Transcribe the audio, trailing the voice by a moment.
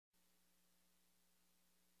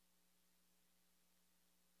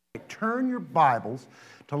turn your Bibles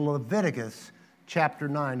to Leviticus chapter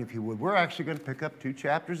 9, if you would. We're actually going to pick up 2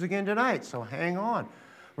 chapters again tonight, so hang on.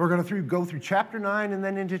 We're going to go through chapter 9 and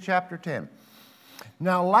then into chapter 10.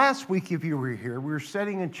 Now, last week, if you were here, we were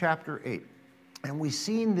studying in chapter 8, and we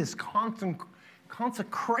seen this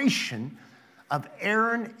consecration of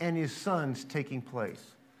Aaron and his sons taking place.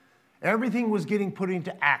 Everything was getting put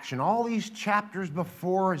into action. All these chapters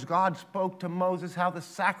before, as God spoke to Moses, how the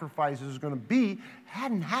sacrifices was going to be,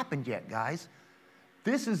 hadn't happened yet, guys.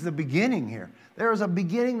 This is the beginning here. There is a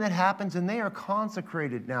beginning that happens, and they are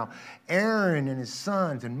consecrated now. Aaron and his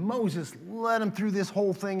sons, and Moses led them through this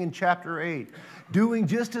whole thing in chapter 8, doing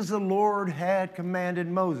just as the Lord had commanded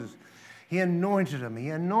Moses. He anointed them.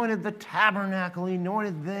 He anointed the tabernacle. He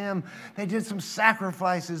anointed them. They did some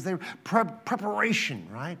sacrifices. They preparation,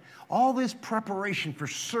 right? All this preparation for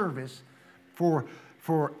service for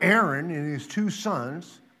Aaron and his 2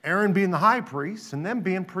 sons, Aaron being the high priest and them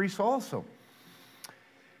being priests also.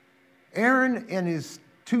 Aaron and his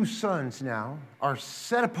 2 sons now are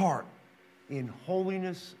set apart in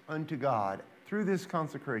holiness unto God through this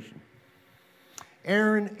consecration.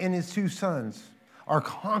 Aaron and his 2 sons are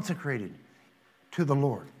consecrated to the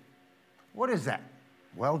Lord. What is that?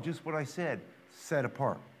 Well, just what I said, set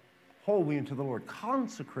apart, holy unto the Lord,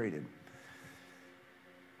 consecrated.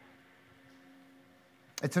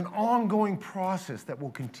 It's an ongoing process that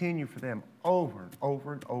will continue for them over and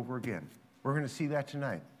over and over again. We're going to see that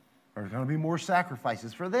tonight. There's going to be more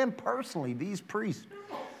sacrifices for them personally, these priests.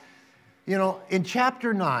 You know, in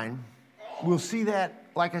chapter 9, we'll see that,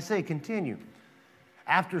 like I say, continue.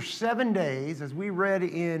 After 7 days, as we read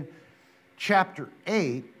in chapter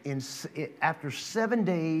 8, after 7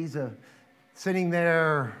 days of sitting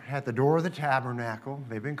there at the door of the tabernacle,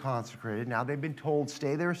 they've been consecrated. Now they've been told,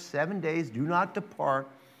 stay there 7 days, do not depart.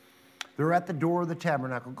 They're at the door of the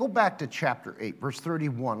tabernacle. Go back to chapter 8, verse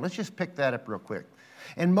 31. Let's just pick that up real quick.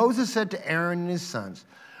 And Moses said to Aaron and his sons,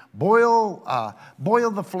 Boil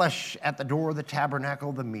the flesh at the door of the tabernacle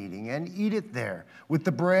of the meeting, and eat it there with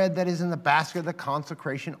the bread that is in the basket of the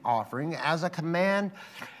consecration offering, as I commanded,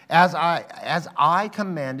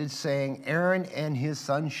 saying, Aaron and his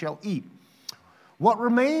sons shall eat. What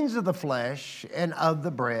remains of the flesh and of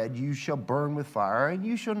the bread you shall burn with fire, and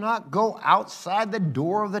you shall not go outside the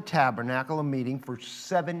door of the tabernacle of meeting for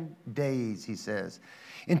 7 days, he says,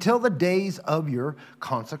 until the days of your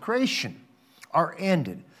consecration are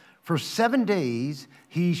ended. For 7 days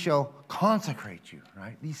he shall consecrate you,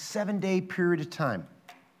 right? These 7-day period of time.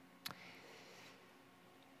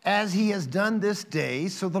 As he has done this day,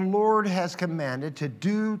 so the Lord has commanded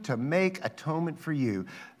to make atonement for you.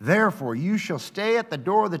 Therefore, you shall stay at the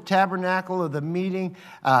door of the tabernacle of the meeting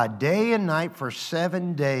day and night for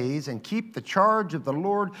 7 days, and keep the charge of the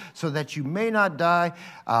Lord, so that you may not die.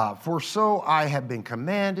 For so I have been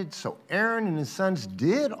commanded. So Aaron and his sons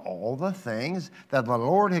did all the things that the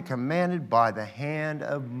Lord had commanded by the hand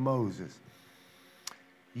of Moses.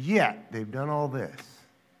 Yet, they've done all this.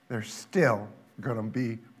 They're still going to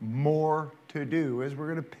be more to do, as we're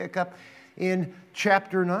going to pick up in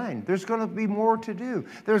chapter 9. There's going to be more to do.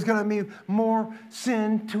 There's going to be more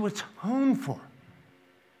sin to atone for.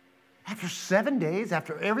 After 7 days,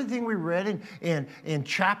 after everything we read in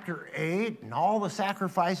chapter 8 and all the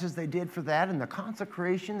sacrifices they did for that and the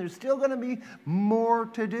consecration, there's still going to be more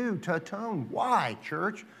to do to atone. Why,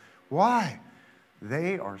 church? Why?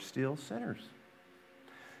 They are still sinners.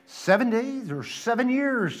 7 days or 7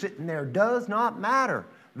 years sitting there does not matter.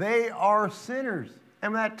 They are sinners.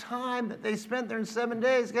 And that time that they spent there in 7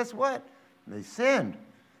 days, guess what? They sinned.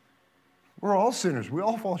 We're all sinners. We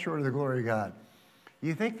all fall short of the glory of God.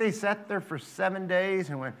 You think they sat there for 7 days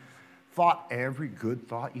and thought every good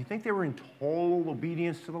thought? You think they were in total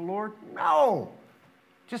obedience to the Lord? No.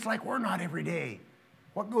 Just like we're not every day.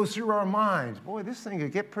 What goes through our minds? Boy, this thing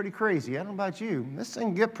could get pretty crazy. I don't know about you. This thing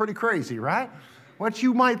can get pretty crazy, right? What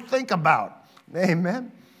you might think about.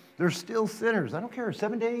 Amen. They're still sinners. I don't care.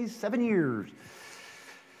 7 days, 7 years.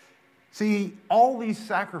 See, all these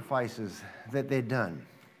sacrifices that they'd done,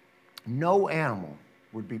 no animal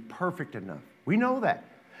would be perfect enough. We know that.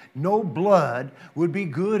 No blood would be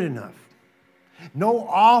good enough. No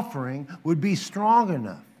offering would be strong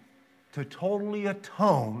enough to totally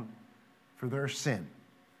atone for their sin.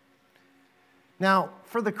 Now,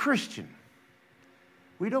 for the Christian,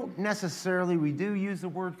 we do use the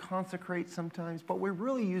word consecrate sometimes, but we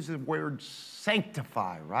really use the word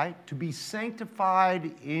sanctify, right? To be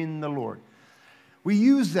sanctified in the Lord. We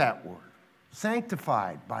use that word,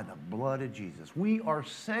 sanctified by the blood of Jesus. We are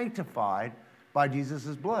sanctified by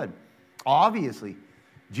Jesus' blood. Obviously,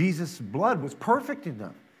 Jesus' blood was perfect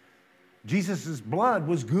enough. Jesus' blood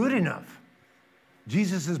was good enough.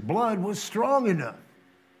 Jesus' blood was strong enough.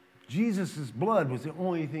 Jesus' blood was the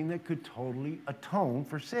only thing that could totally atone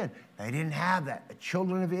for sin. They didn't have that. The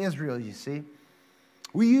children of Israel, you see.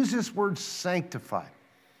 We use this word sanctify.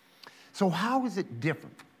 So how is it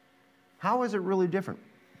different? How is it really different?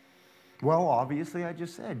 Well, obviously, I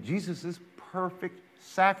just said, Jesus' perfect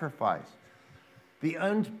sacrifice. The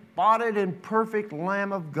unspotted and perfect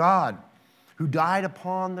Lamb of God who died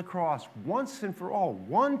upon the cross once and for all,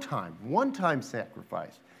 one time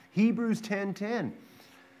sacrifice. Hebrews 10:10.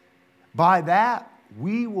 By that,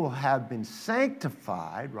 we will have been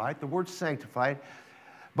sanctified, right? The word sanctified.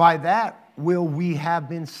 By that will we have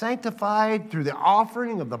been sanctified through the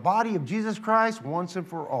offering of the body of Jesus Christ once and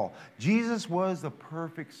for all. Jesus was the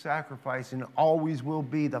perfect sacrifice and always will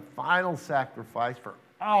be the final sacrifice for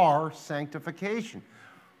our sanctification.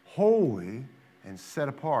 Holy and set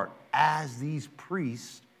apart as these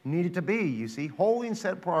priests needed to be, you see. Holy and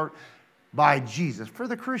set apart by Jesus for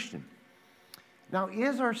the Christian. Now,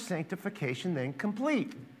 is our sanctification then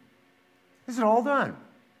complete? Is it all done?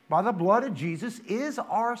 By the blood of Jesus, is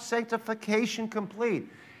our sanctification complete?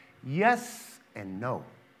 Yes and no.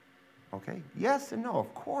 Okay? Yes and no,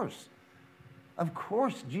 of course. Of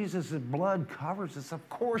course, Jesus' blood covers us. Of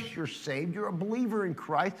course, you're saved. You're a believer in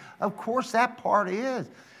Christ. Of course, that part is.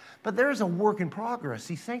 But there's a work in progress.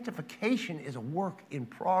 See, sanctification is a work in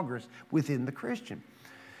progress within the Christian.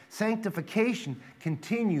 Sanctification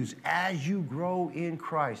continues as you grow in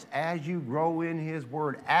Christ, as you grow in His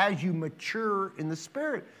Word, as you mature in the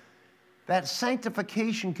Spirit. That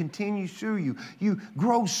sanctification continues through you. You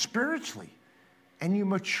grow spiritually and you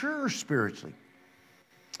mature spiritually.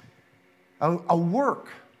 A work,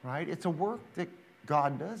 right? It's a work that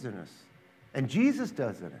God does in us and Jesus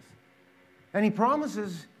does in us. And He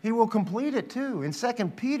promises He will complete it too. In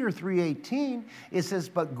 2 Peter 3:18, it says,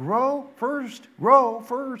 but grow first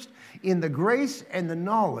in the grace and the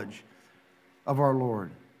knowledge of our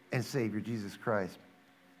Lord and Savior, Jesus Christ.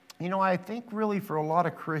 You know, I think really for a lot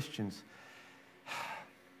of Christians,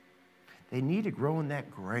 they need to grow in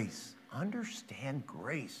that grace. Understand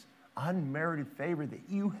grace, unmerited favor that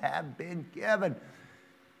you have been given.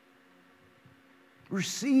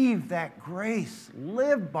 Receive that grace.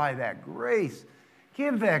 Live by that grace.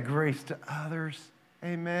 Give that grace to others.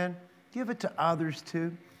 Amen. Give it to others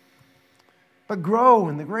too. But grow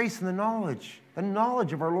in the grace and the knowledge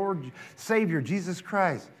of our Lord Savior, Jesus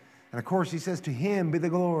Christ. And of course, He says, to Him be the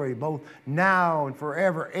glory, both now and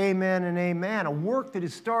forever. Amen and amen. A work that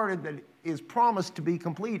is started that is promised to be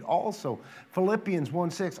complete also. Philippians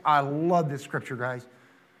 1:6. I love this scripture, guys.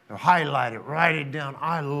 Highlight it, write it down.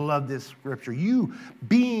 I love this scripture. You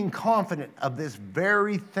being confident of this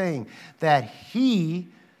very thing, that He,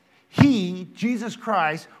 Jesus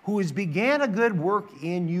Christ, who has began a good work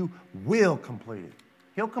in you, will complete it.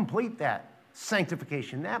 He'll complete that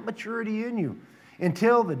sanctification, that maturity in you,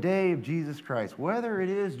 until the day of Jesus Christ. Whether it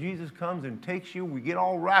is Jesus comes and takes you, we get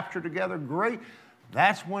all raptured together, great,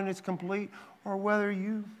 that's when it's complete, or whether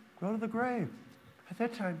you go to the grave. At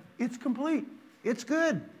that time, it's complete. It's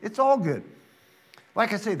good. It's all good.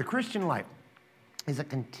 Like I say, the Christian life is a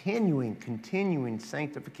continuing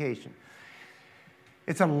sanctification.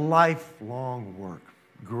 It's a lifelong work,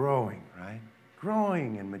 growing, right?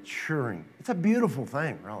 Growing and maturing. It's a beautiful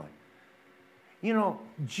thing, really. You know,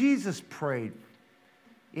 Jesus prayed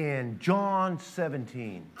in John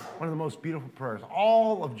 17, one of the most beautiful prayers.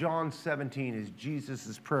 All of John 17 is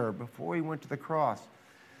Jesus' prayer before He went to the cross.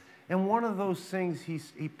 And one of those things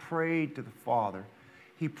he prayed to the Father,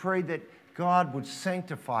 He prayed that God would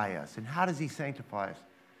sanctify us. And how does He sanctify us?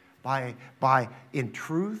 By in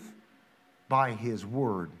truth, by His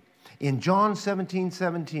Word. In John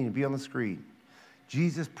 17:17, it'll be on the screen,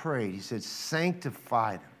 Jesus prayed, He said,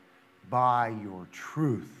 sanctify them by your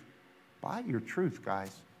truth. By your truth,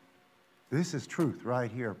 guys. This is truth right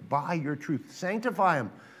here. By your truth. Sanctify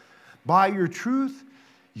them. By your truth,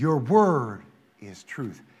 your word is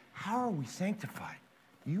truth. How are we sanctified?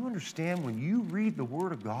 You understand when you read the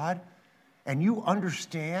Word of God and you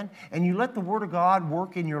understand and you let the Word of God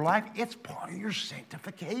work in your life, it's part of your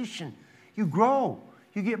sanctification. You grow.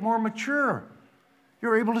 You get more mature.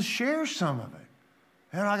 You're able to share some of it.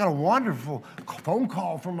 And I got a wonderful phone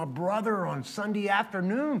call from a brother on Sunday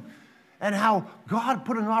afternoon and how God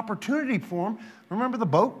put an opportunity for him. Remember the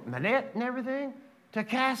boat and the net and everything? To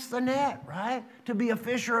cast the net, right? To be a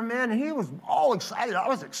fisher of men. And he was all excited. I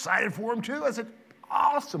was excited for him too. I said,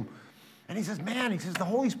 awesome. And he says, man, the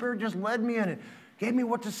Holy Spirit just led me and it gave me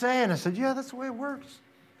what to say. And I said, yeah, that's the way it works.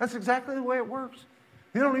 That's exactly the way it works.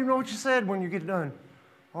 You don't even know what you said when you get done.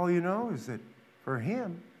 All you know is that for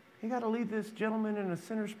him, he got to lead this gentleman in a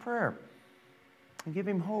sinner's prayer and give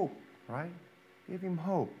him hope, right? Give him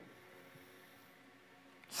hope.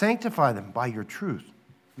 Sanctify them by your truth.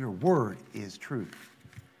 Your word is truth.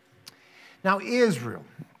 Now, Israel,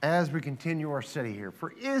 as we continue our study here,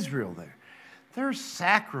 for Israel their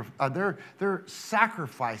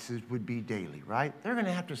sacrifices would be daily, right? They're going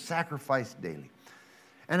to have to sacrifice daily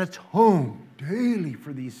and atone daily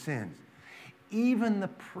for these sins. Even the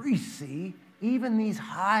priests, see, even these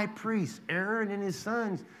high priests, Aaron and his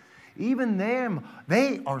sons, even them,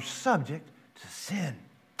 they are subject to sin.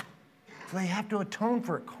 So they have to atone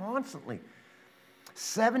for it constantly.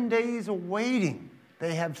 7 days of waiting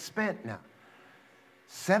they have spent now.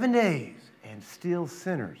 7 days and still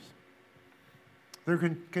sinners. They're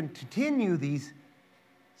going to continue these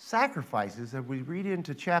sacrifices that we read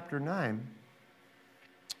into chapter 9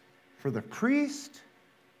 for the priest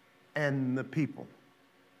and the people.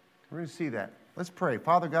 We're going to see that. Let's pray.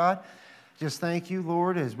 Father God, just thank you,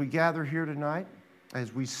 Lord, as we gather here tonight,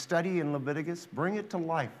 as we study in Leviticus. Bring it to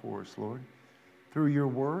life for us, Lord, through your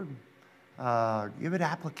word. Give it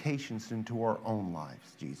applications into our own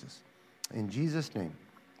lives, Jesus. In Jesus' name,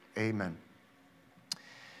 amen.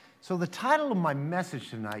 So the title of my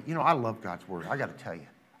message tonight, I love God's word. I got to tell you,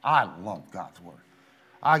 I love God's word.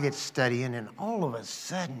 I get studying, and all of a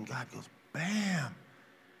sudden, God goes, bam.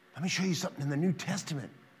 Let me show you something in the New Testament,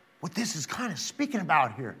 what this is kind of speaking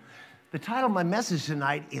about here. The title of my message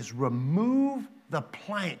tonight is Remove the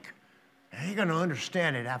Plank. And you're going to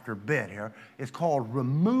understand it after a bit here. It's called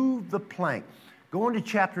Remove the Plank. Go into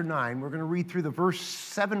chapter 9. We're going to read through the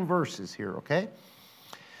 7 verses here, okay?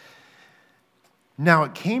 Now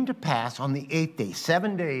it came to pass on the 8th day,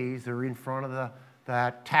 7 days, they're in front of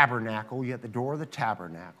the tabernacle, you at the door of the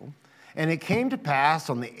tabernacle. And it came to pass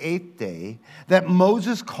on the 8th day that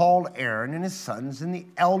Moses called Aaron and his sons and the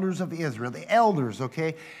elders of Israel. The elders,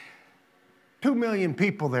 okay? 2 million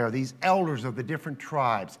people there, these elders of the different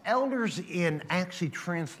tribes. Elders in actually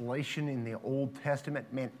translation in the Old Testament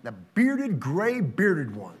meant the bearded, gray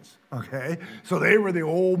bearded ones, okay? So they were the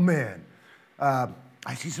old men.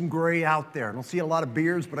 I see some gray out there. I don't see a lot of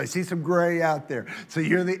beards, but I see some gray out there. So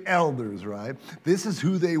you're the elders, right? This is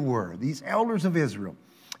who they were, these elders of Israel.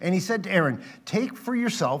 And he said to Aaron, take for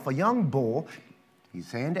yourself a young bull. He's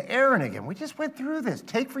saying to Aaron again, we just went through this.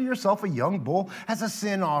 Take for yourself a young bull as a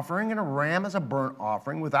sin offering and a ram as a burnt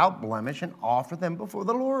offering without blemish, and offer them before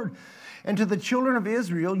the Lord. And to the children of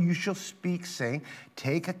Israel you shall speak, saying,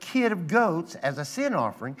 take a kid of goats as a sin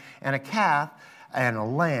offering, and a calf and a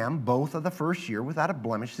lamb, both of the first year, without a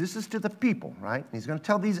blemish. This is to the people, right? He's going to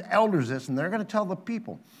tell these elders this, and they're going to tell the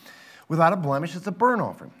people. Without a blemish, it's a burnt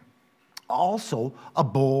offering. Also, a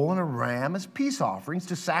bull and a ram as peace offerings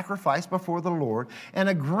to sacrifice before the Lord, and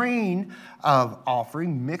a grain of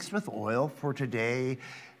offering mixed with oil, for today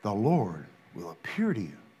the Lord will appear to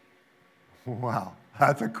you. Wow,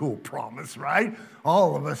 that's a cool promise, right?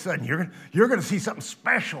 All of a sudden, you're going to see something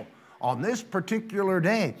special on this particular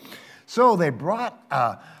day. So they brought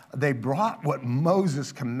what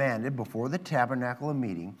Moses commanded before the tabernacle of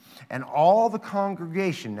meeting, and all the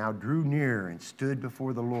congregation now drew near and stood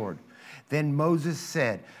before the Lord. Then Moses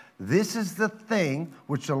said, this is the thing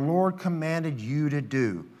which the Lord commanded you to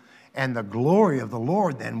do, and the glory of the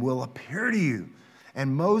Lord then will appear to you.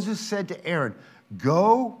 And Moses said to Aaron,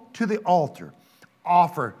 go to the altar,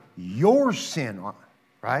 offer your sin,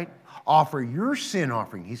 right? Offer your sin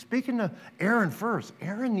offering. He's speaking to Aaron first.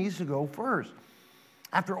 Aaron needs to go first.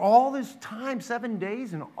 After all this time, 7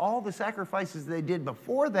 days, and all the sacrifices they did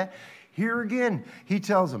before that, here again, he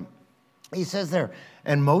tells them, he says there,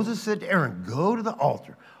 and Moses said to Aaron, go to the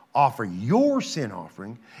altar, offer your sin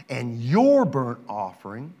offering and your burnt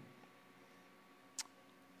offering,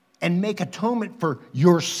 and make atonement for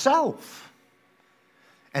yourself.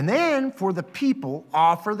 And then for the people,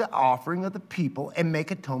 offer the offering of the people and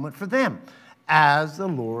make atonement for them, as the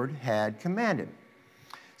Lord had commanded.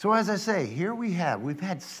 So as I say, here we've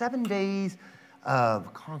had 7 days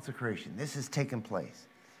of consecration. This has taken place.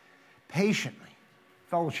 Patiently,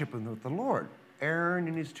 fellowshipping with the Lord. Aaron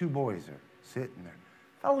and his 2 boys are sitting there,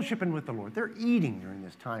 fellowshipping with the Lord. They're eating during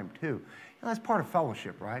this time too. That's part of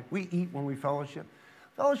fellowship, right? We eat when we fellowship.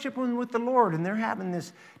 Fellowshipping with the Lord, and they're having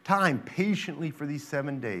this time patiently for these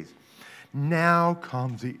 7 days. Now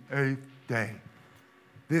comes the 8th day.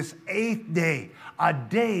 This 8th day, a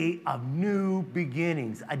day of new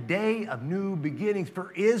beginnings, a day of new beginnings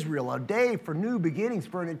for Israel, a day for new beginnings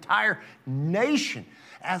for an entire nation,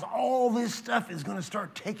 as all this stuff is going to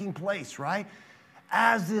start taking place, right?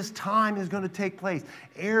 As this time is going to take place.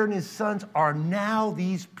 Aaron and his sons are now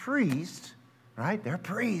these priests, right? They're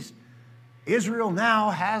priests Israel now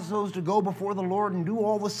has those to go before the Lord and do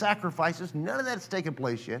all the sacrifices. None of that's taken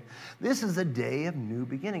place yet. This is a day of new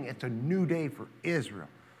beginning. It's a new day for Israel.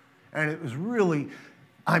 And it was really,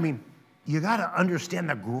 you got to understand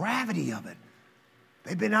the gravity of it.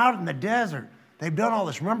 They've been out in the desert. They've done all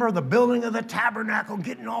this. Remember the building of the tabernacle,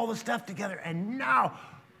 getting all the stuff together. And now,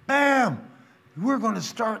 bam, we're going to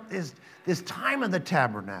start this time of the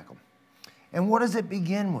tabernacle. And what does it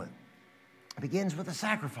begin with? It begins with a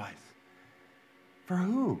sacrifice. For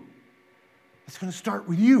who? It's going to start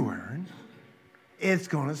with you, Aaron. It's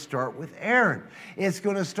going to start with Aaron. It's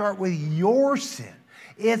going to start with your sin.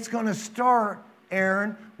 It's going to start,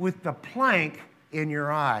 Aaron, with the plank in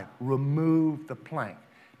your eye. Remove the plank.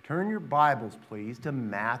 Turn your Bibles, please, to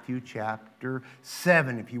Matthew chapter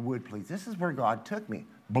 7, if you would, please. This is where God took me.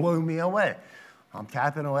 Blew me away. I'm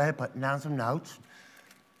tapping away, putting down some notes.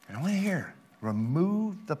 And I went here.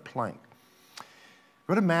 Remove the plank.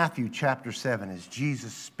 Go to Matthew chapter 7 as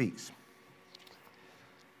Jesus speaks.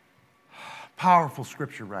 Powerful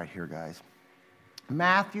scripture right here, guys.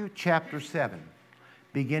 Matthew chapter 7,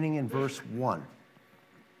 beginning in verse 1.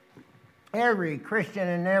 Every Christian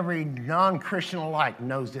and every non-Christian alike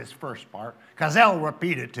knows this first part because they'll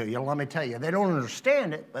repeat it to you. Let me tell you, they don't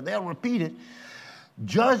understand it, but they'll repeat it.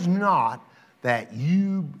 Judge not that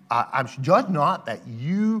you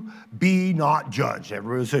be not judged.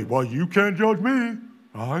 Everyone say, well, you can't judge me.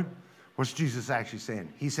 All right? What's Jesus actually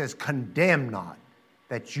saying? He says, condemn not,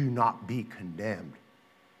 that you not be condemned.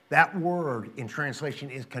 That word in translation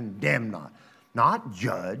is condemn not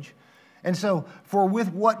judge. And so, for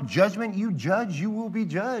with what judgment you judge, you will be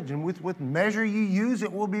judged. And with what measure you use,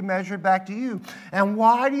 it will be measured back to you. And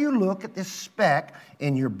why do you look at this speck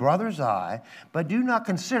in your brother's eye, but do not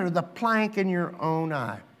consider the plank in your own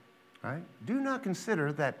eye? Right? Do not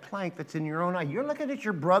consider that plank that's in your own eye. You're looking at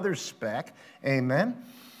your brother's speck. Amen?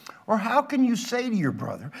 Or how can you say to your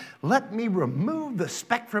brother, let me remove the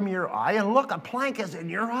speck from your eye, and look, a plank is in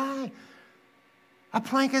your eye. A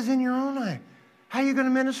plank is in your own eye. How are you going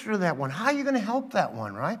to minister to that one? How are you going to help that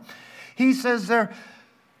one, right? He says there,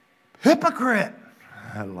 hypocrite.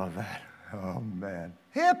 I love that. Oh, man.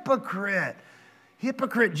 Hypocrite.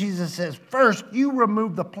 Hypocrite, Jesus says, first you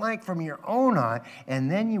remove the plank from your own eye,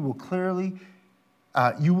 and then you will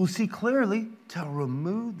see clearly to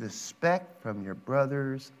remove the speck from your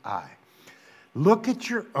brother's eye. Look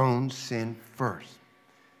at your own sin first.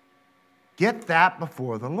 Get that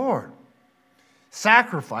before the Lord.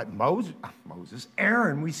 Sacrifice,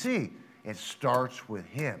 Aaron, we see, it starts with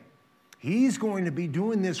him. He's going to be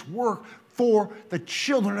doing this work for the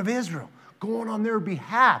children of Israel, going on their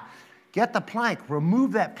behalf. Get the plank,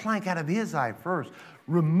 remove that plank out of his eye first.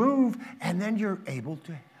 Remove, and then you're able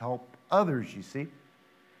to help others, you see.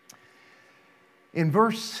 In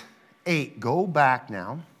verse 8, go back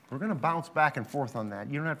now. We're going to bounce back and forth on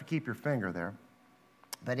that. You don't have to keep your finger there.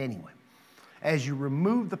 But anyway, as you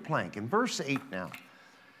remove the plank, in verse 8 now,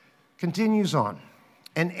 continues on.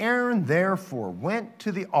 And Aaron therefore went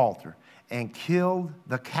to the altar and killed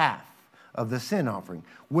the calf of the sin offering,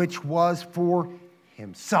 which was for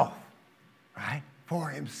himself. Right? For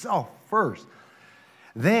himself first.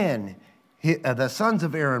 Then the sons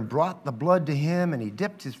of Aaron brought the blood to him, and he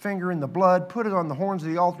dipped his finger in the blood, put it on the horns of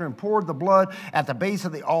the altar, and poured the blood at the base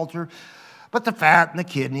of the altar. But the fat and the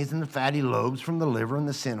kidneys and the fatty lobes from the liver and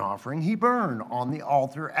the sin offering he burned on the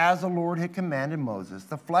altar as the Lord had commanded Moses.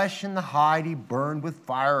 The flesh and the hide he burned with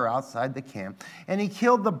fire outside the camp. And he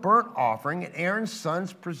killed the burnt offering, and Aaron's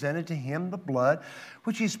sons presented to him the blood,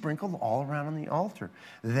 which he sprinkled all around on the altar.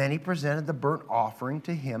 Then he presented the burnt offering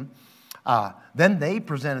to him. Then they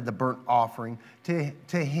presented the burnt offering to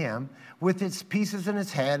him with its pieces in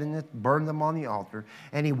its head, and burned them on the altar.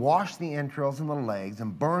 And he washed the entrails and the legs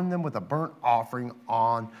and burned them with a burnt offering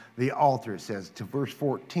on the altar, it says, to verse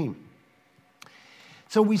 14.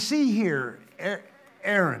 So we see here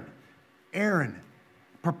Aaron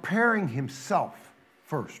preparing himself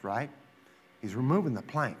first, right? He's removing the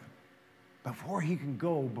plank before he can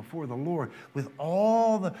go before the Lord with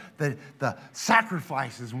all the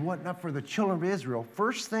sacrifices and whatnot for the children of Israel.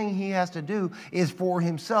 First thing he has to do is for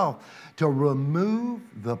himself to remove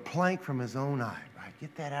the plank from his own eye. Right?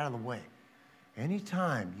 Get that out of the way.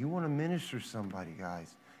 Anytime you want to minister to somebody,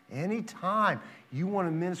 guys, anytime you want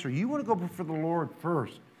to minister, you want to go before the Lord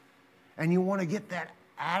first, and you want to get that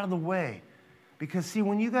out of the way. Because, see,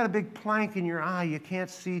 when you got a big plank in your eye, you can't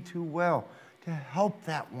see too well. To help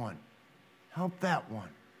that one. Help that one.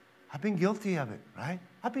 I've been guilty of it, right?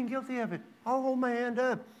 I've been guilty of it. I'll hold my hand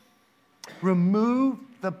up. Remove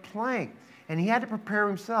the plank. And he had to prepare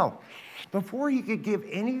himself before he could give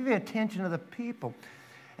any of the attention to the people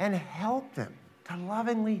and help them. to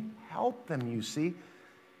lovingly help them, you see.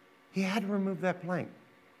 He had to remove that plank.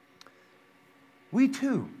 We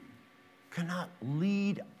too cannot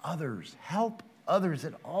lead others, help others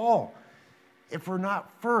at all, if we're not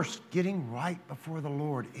first getting right before the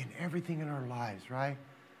Lord in everything in our lives, right?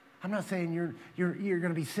 I'm not saying you're going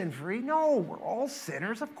to be sin-free. No, we're all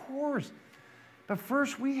sinners, of course. But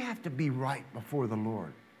first, we have to be right before the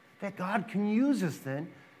Lord, that God can use us then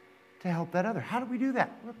to help that other. How do we do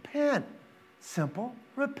that? Repent. Simple.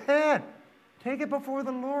 Repent. Take it before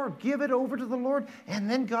the Lord. Give it over to the Lord, and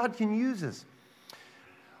then God can use us.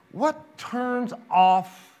 What turns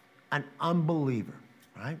off an unbeliever,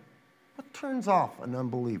 right? What turns off an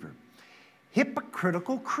unbeliever?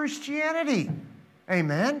 Hypocritical Christianity.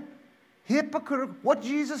 Amen? Hypocritical. What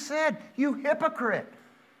Jesus said, you hypocrite.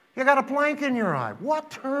 You got a plank in your eye.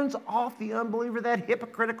 What turns off the unbeliever? That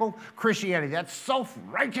hypocritical Christianity, that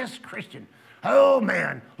self-righteous Christian. Oh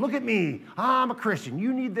man, look at me. I'm a Christian.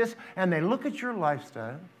 You need this. And they look at your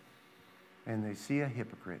lifestyle and they see a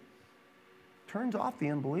hypocrite. Turns off the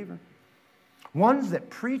unbeliever. Ones that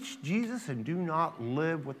preach Jesus and do not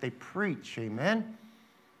live what they preach. Amen?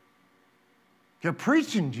 You're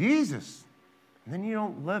preaching Jesus and then you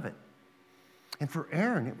don't live it. And for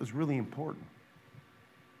Aaron, it was really important.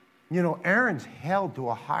 You know, Aaron's held to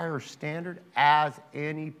a higher standard as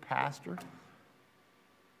any pastor.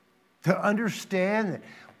 To understand that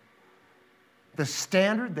the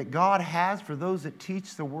standard that God has for those that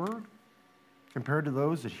teach the word compared to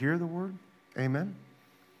those that hear the word. Amen.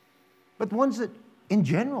 But the ones that, in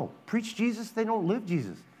general, preach Jesus, they don't live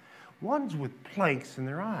Jesus. Ones with planks in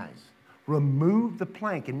their eyes. Remove the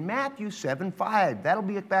plank. In Matthew 7:5, that'll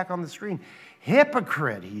be it back on the screen.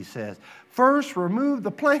 Hypocrite, he says. First, remove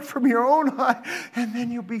the plank from your own eye, and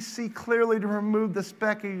then you'll see clearly to remove the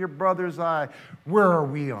speck of your brother's eye. Where are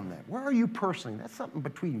we on that? Where are you personally? That's something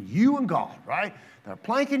between you and God, right? That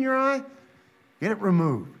plank in your eye, get it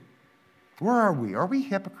removed. Where are we? Are we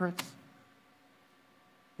hypocrites?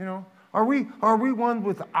 You know, are we one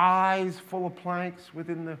with eyes full of planks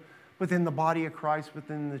within the body of Christ,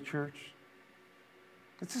 within the church?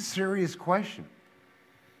 It's a serious question.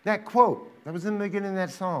 That quote that was in the beginning of that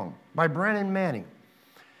song by Brennan Manning.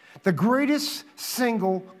 The greatest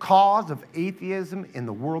single cause of atheism in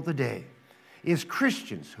the world today is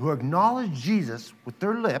Christians who acknowledge Jesus with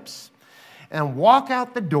their lips and walk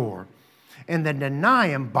out the door and then deny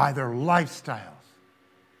him by their lifestyles.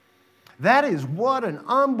 That is what an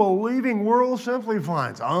unbelieving world simply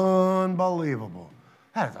finds unbelievable.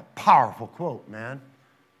 That is a powerful quote, man.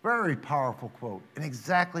 Very powerful quote. And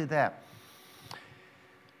exactly that.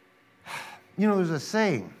 You know, there's a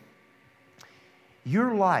saying,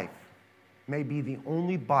 your life may be the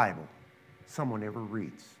only Bible someone ever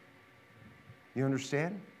reads. You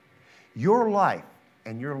understand? Your life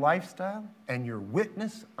and your lifestyle and your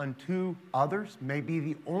witness unto others may be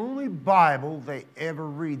the only Bible they ever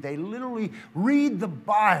read. They literally read the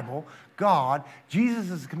Bible, God,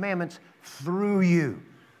 Jesus' commandments, through you.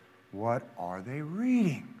 What are they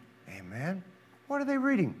reading? Amen. What are they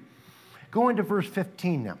reading? Go into verse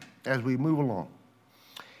 15 now as we move along.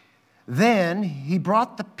 Then he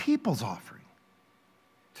brought the people's offering.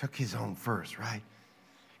 Took his own first, right?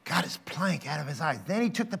 Got his plank out of his eyes. Then he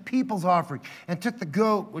took the people's offering and took the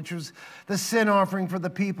goat, which was the sin offering for the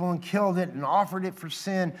people, and killed it and offered it for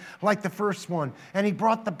sin like the first one. And he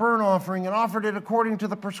brought the burnt offering and offered it according to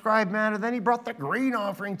the prescribed manner. Then he brought the grain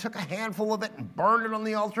offering, took a handful of it and burned it on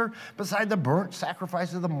the altar beside the burnt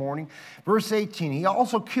sacrifice of the morning. Verse 18, he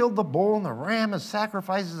also killed the bull and the ram as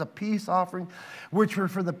sacrifices of peace offering, which were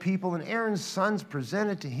for the people. And Aaron's sons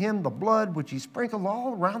presented to him the blood, which he sprinkled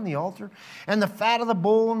all around the altar, and the fat of the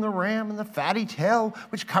bull and the ram and the fatty tail,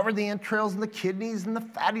 which covered the entrails and the kidneys, and the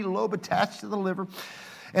fatty lobe attached to the liver.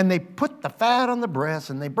 And they put the fat on the breast,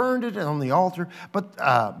 and they burned it on the altar. But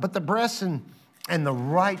the breast and the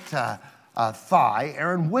right thigh,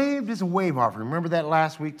 Aaron waved as a wave offering. Remember that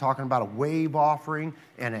last week, talking about a wave offering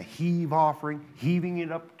and a heave offering, heaving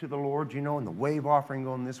it up to the Lord, you know, and the wave offering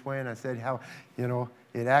going this way. And I said how, you know,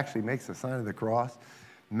 it actually makes the sign of the cross.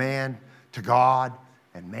 Man to God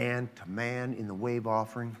and man to man in the wave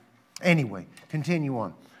offering. Anyway, continue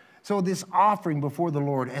on. So this offering before the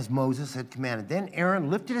Lord, as Moses had commanded. Then Aaron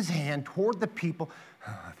lifted his hand toward the people.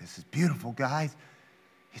 Oh, this is beautiful, guys.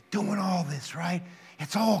 He's doing all this, right?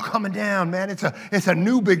 It's all coming down, man. It's a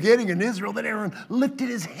new beginning in Israel. Then Aaron lifted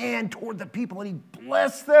his hand toward the people, and he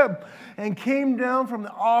blessed them and came down from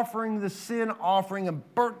the offering, the sin offering, and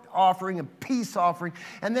burnt offering, and peace offering.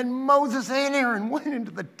 And then Moses and Aaron went into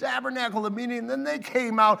the tabernacle of meeting, and then they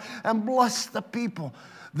came out and blessed the people.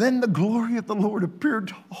 Then the glory of the Lord appeared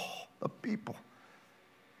to all the people.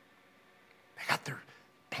 They got their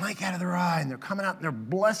plank out of their eye, and they're coming out and they're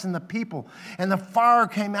blessing the people. And the fire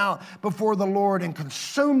came out before the Lord and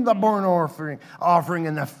consumed the burnt offering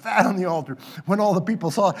and the fat on the altar. When all the people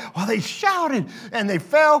saw it, well, they shouted and they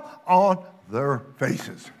fell on their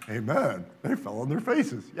faces. Amen. They fell on their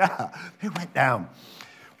faces. Yeah, they went down.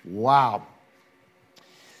 Wow.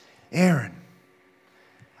 Aaron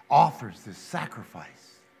offers this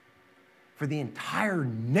sacrifice for the entire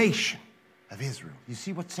nation of Israel. You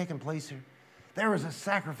see what's taking place here? There was a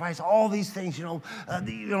sacrifice, all these things, in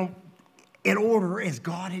order as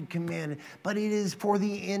God had commanded. But it is for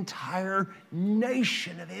the entire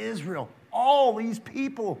nation of Israel, all these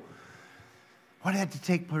people. What had to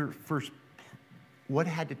take first? What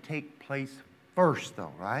had to take place first,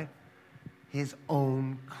 though, right? His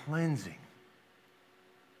own cleansing.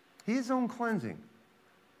 His own cleansing.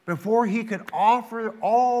 Before he could offer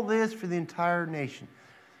all this for the entire nation.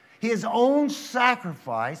 His own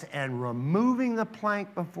sacrifice and removing the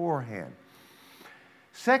plank beforehand.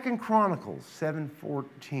 2 Chronicles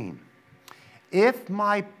 7:14. If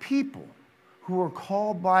my people who are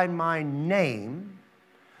called by my name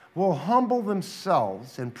will humble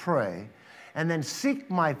themselves and pray, and then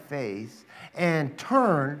seek my face and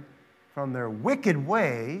turn from their wicked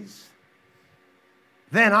ways,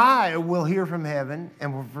 then I will hear from heaven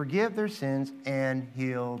and will forgive their sins and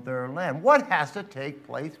heal their land. What has to take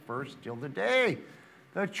place first still today?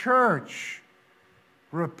 The church.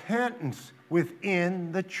 Repentance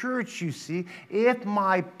within the church, you see. If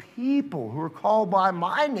my people who are called by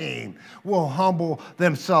my name will humble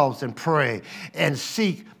themselves and pray and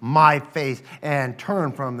seek my face and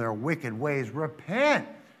turn from their wicked ways, repent.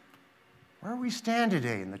 Where do we stand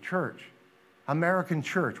today in the church? American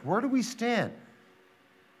church. Where do we stand?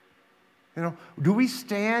 Do we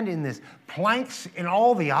stand in this planks in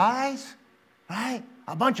all the eyes? Right?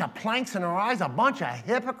 A bunch of planks in our eyes, a bunch of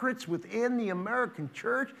hypocrites within the American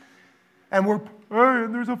church. And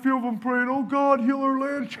there's a few of them praying, oh God, heal our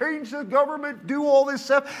land, change the government, do all this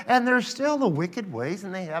stuff. And there's still the wicked ways,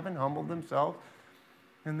 and they haven't humbled themselves,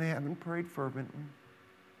 and they haven't prayed fervently.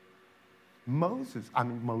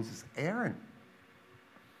 Aaron,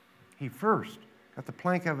 he first got the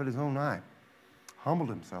plank out of his own eye, humbled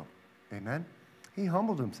himself. Amen? He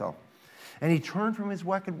humbled himself. And he turned from his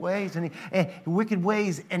wicked ways, and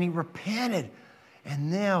he repented.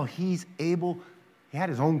 And now he had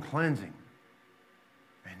his own cleansing.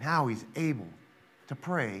 And now he's able to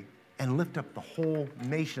pray and lift up the whole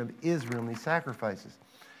nation of Israel in these sacrifices.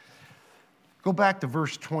 Go back to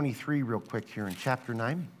verse 23 real quick here in chapter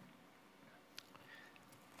 9.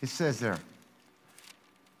 It says there,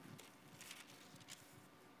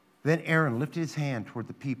 then Aaron lifted his hand toward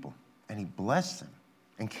the people, and he blessed them,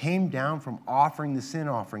 and came down from offering the sin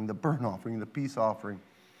offering, the burnt offering, the peace offering.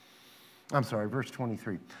 Verse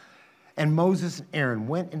 23. And Moses and Aaron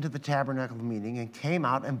went into the tabernacle of meeting and came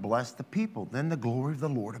out and blessed the people. Then the glory of the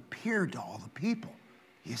Lord appeared to all the people.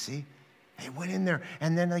 You see? They went in there,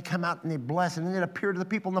 and then they come out and they bless, and then it appeared to the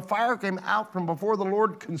people. And the fire came out from before the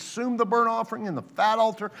Lord, consumed the burnt offering and the fat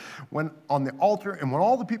altar on the altar. And when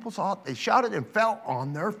all the people saw it, they shouted and fell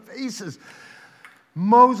on their faces.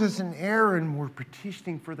 Moses and Aaron were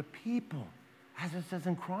petitioning for the people, as it says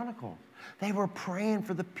in Chronicles. They were praying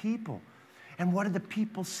for the people. And what did the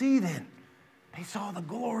people see then? They saw the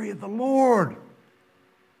glory of the Lord.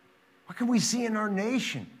 What can we see in our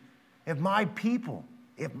nation? If my people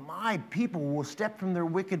will step from their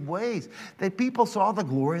wicked ways, the people saw the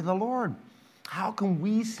glory of the Lord. How can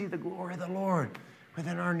we see the glory of the Lord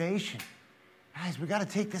within our nation? Guys, we got to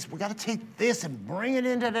take this and bring it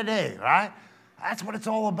into today, right? That's what it's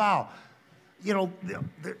all about.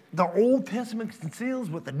 The Old Testament conceals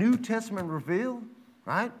what the New Testament revealed,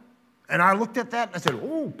 right? And I looked at that and I said,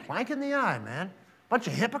 oh, plank in the eye, man. Bunch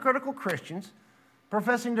of hypocritical Christians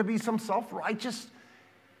professing to be some self-righteous,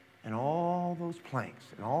 and all those planks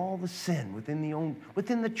and all the sin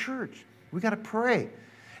within the church. We got to pray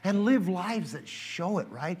and live lives that show it,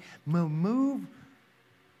 right? Move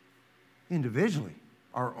individually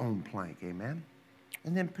our own plank, amen?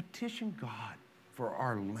 And then petition God for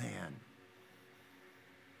our land.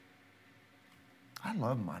 I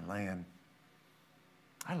love my land.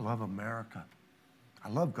 I love America. I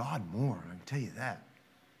love God more, I can tell you that.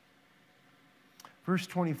 Verse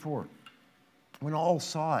 24. When all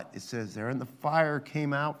saw it, it says there, and the fire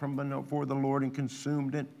came out from before the Lord and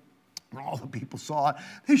consumed it. When all the people saw it,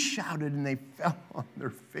 they shouted and they fell on their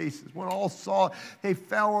faces. When all saw it, they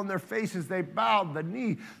fell on their faces. They bowed the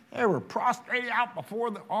knee. They were prostrated out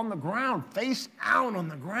on the ground, face down on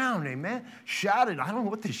the ground, amen. Shouted, I don't know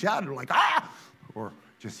what they shouted, like, ah, or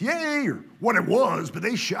just yay, or what it was, but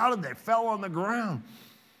they shouted, they fell on the ground.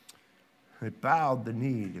 They bowed the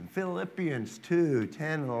knee. In Philippians 2,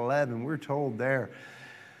 10 and 11, we're told there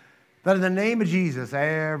that in the name of Jesus,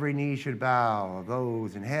 every knee should bow,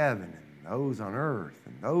 those in heaven and those on earth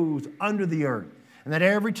and those under the earth, and that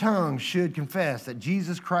every tongue should confess that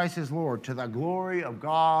Jesus Christ is Lord to the glory of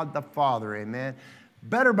God the Father. Amen.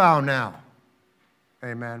 Better bow now.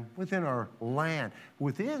 Amen. Within our land,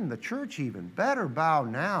 within the church even. Better bow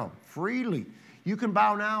now freely. You can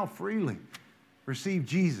bow now freely. Receive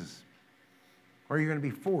Jesus. Or you're going to be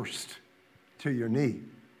forced to your knee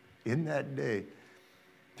in that day.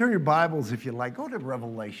 Turn your Bibles, if you like. Go to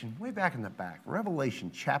Revelation, way back in the back.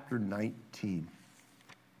 Revelation chapter 19.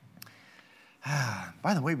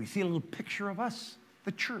 By the way, we see a little picture of us,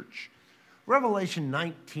 the church. Revelation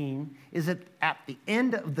 19 is at the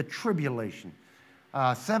end of the tribulation.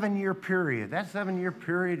 7-year period. That 7-year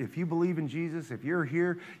period, if you believe in Jesus, if you're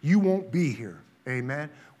here, you won't be here. Amen.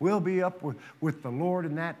 We'll be up with the Lord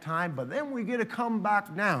in that time, but then we get to come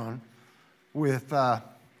back down with,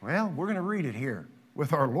 well, we're going to read it here,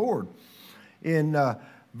 with our Lord. In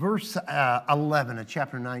verse 11 of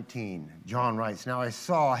chapter 19, John writes, "Now I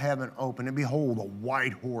saw heaven open, and behold, a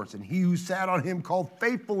white horse, and he who sat on him called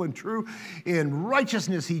Faithful and True. In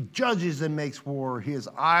righteousness he judges and makes war. His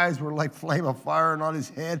eyes were like flame of fire, and on his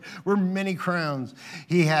head were many crowns.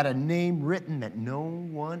 He had a name written that no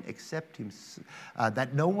one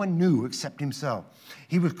knew except himself.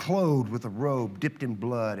 He was clothed with a robe dipped in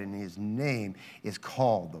blood, and his name is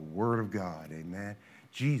called the Word of God." Amen.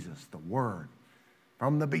 Jesus, the Word.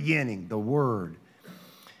 From the beginning, the Word.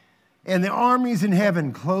 "And the armies in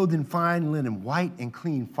heaven, clothed in fine linen, white and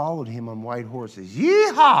clean, followed him on white horses."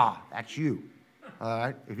 Yee-haw! That's you. All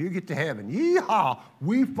right? If you get to heaven, yee-haw!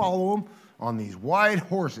 We follow him on these white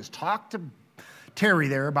horses. Talk to Terry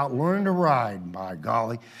there about learning to ride, by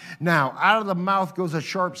golly. "Now, out of the mouth goes a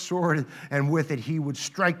sharp sword, and with it he would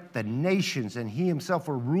strike the nations, and he himself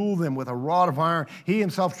will rule them with a rod of iron. He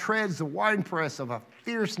himself treads the winepress of a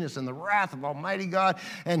fierceness and the wrath of Almighty God,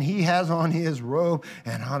 and he has on his robe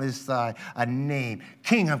and on his thigh a name,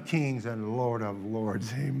 King of Kings and Lord of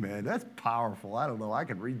Lords." Amen. That's powerful. I don't know. I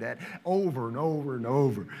could read that over and over and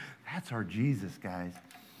over. That's our Jesus, guys.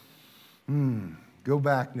 Go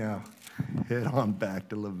back now. Head on back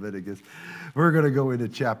to Leviticus. We're going to go into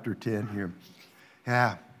chapter 10 here.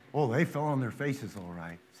 Yeah. Oh, they fell on their faces all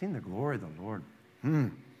right. Seen the glory of the Lord.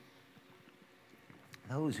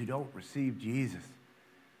 Those who don't receive Jesus,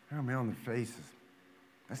 they're going to be on their faces.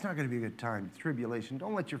 That's not going to be a good time. Tribulation.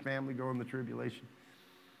 Don't let your family go in the tribulation.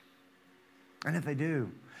 And if they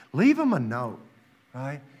do, leave them a note,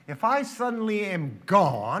 right? If I suddenly am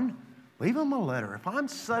gone, leave them a letter. If I'm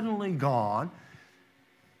suddenly gone,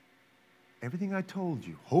 everything I told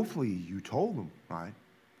you, hopefully you told them, right,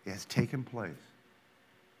 has taken place.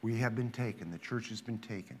 We have been taken. The church has been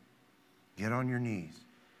taken. Get on your knees.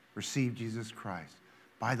 Receive Jesus Christ.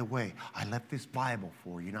 By the way, I left this Bible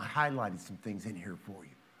for you, and I highlighted some things in here for you.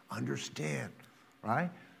 Understand, right?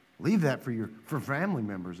 Leave that for family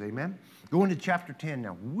members, amen? Go into chapter 10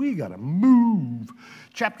 now. We got to move.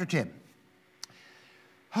 Chapter 10.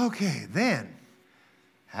 Okay, then,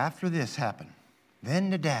 after this happened, then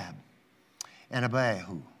Nadab and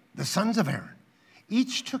Abihu, the sons of Aaron,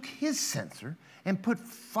 each took his censer and put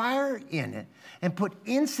fire in it and put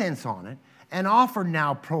incense on it and offered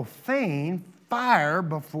now profane fire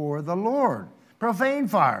before the Lord. Profane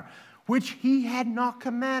fire, which he had not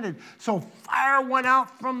commanded. So fire went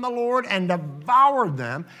out from the Lord and devoured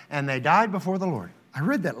them, and they died before the Lord. I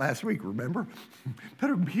read that last week, remember?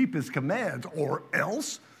 Better keep his commands or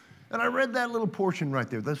else. And I read that little portion right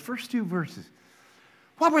there, those first 2 verses.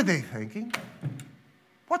 What were they thinking?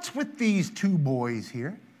 What's with these 2 boys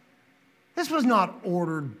here? This was not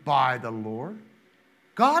ordered by the Lord.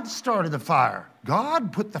 God started the fire.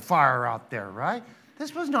 God put the fire out there, right?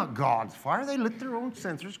 This was not God's fire. They lit their own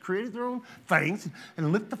censers, created their own things,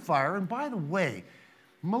 and lit the fire. And by the way,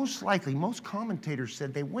 most likely, most commentators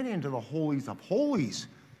said they went into the holies of holies.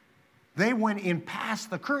 They went in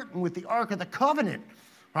past the curtain with the Ark of the Covenant,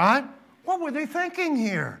 right? What were they thinking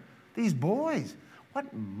here? These boys.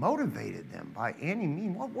 What motivated them by any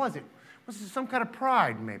means? What was it? Was it some kind of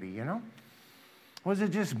pride, maybe, you know? Was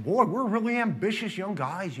it just, boy, we're really ambitious young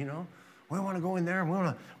guys, you know? We want to go in there and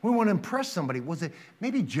we want to impress somebody. Was it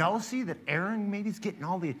maybe jealousy that Aaron maybe is getting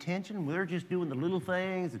all the attention? We're just doing the little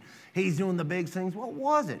things and he's doing the big things. What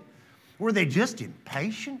was it? Were they just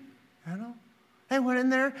impatient, you know? They went in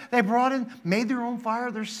there, they brought in, made their own fire,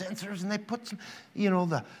 their censers, and they put some, you know,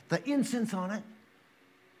 the incense on it.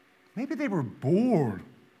 Maybe they were bored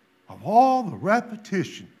of all the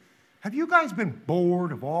repetition. Have you guys been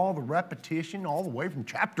bored of all the repetition all the way from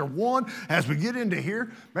chapter 1 as we get into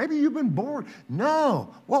here? Maybe you've been bored.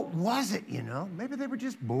 No. What was it, you know? Maybe they were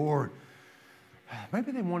just bored.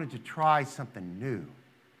 Maybe they wanted to try something new.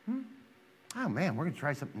 Oh, man, we're going to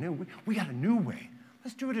try something new. We got a new way.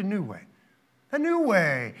 Let's do it a new way. A new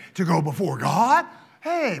way to go before God.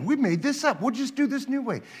 Hey, we made this up. We'll just do this new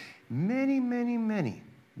way. Many, many, many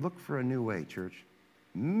look for a new way, church.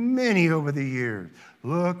 Many over the years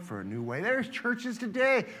look for a new way. There's churches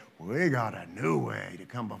today. We got a new way to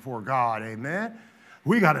come before God, amen?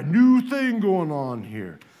 We got a new thing going on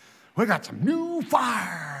here. We got some new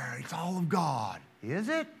fire. It's all of God. Is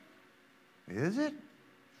it? Is it?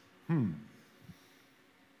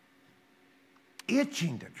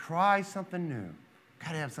 Itching to try something new.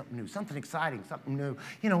 Got to have something new, something exciting, something new.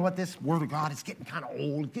 You know what? This Word of God is getting kind of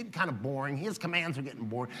old, getting kind of boring. His commands are getting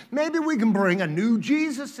boring. Maybe we can bring a new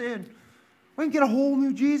Jesus in. We can get a whole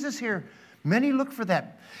new Jesus here. Many look for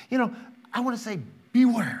that. You know, I want to say,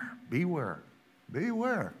 beware, beware,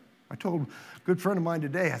 beware. I told a good friend of mine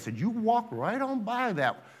today, I said, you walk right on by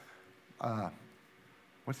that,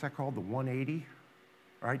 what's that called, the 180,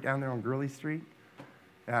 right down there on Gurley Street?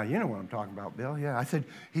 Yeah, you know what I'm talking about, Bill. Yeah, I said,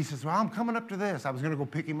 he says, well, I'm coming up to this. I was going to go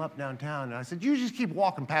pick him up downtown. And I said, you just keep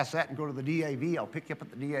walking past that and go to the DAV. I'll pick you up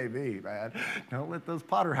at the DAV, man. Don't let those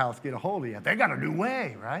Potter House get a hold of you. They got a new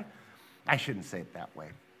way, right? I shouldn't say it that way.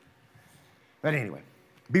 But anyway,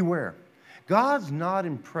 beware. God's not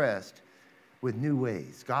impressed with new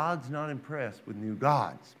ways. God's not impressed with new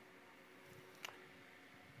gods.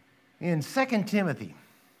 In 2 Timothy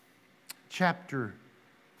chapter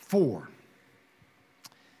 4,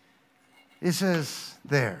 it says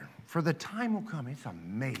there, for the time will come. It's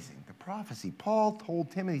amazing. The prophecy. Paul told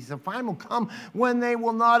Timothy, the time will come when they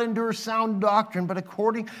will not endure sound doctrine, but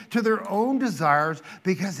according to their own desires,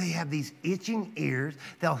 because they have these itching ears,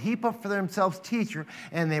 they'll heap up for themselves teachers,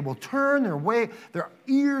 and they will turn their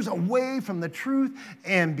ears away from the truth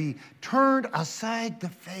and be turned aside to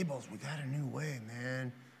fables. We got a new way,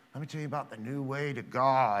 man. Let me tell you about the new way to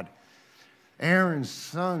God. Aaron's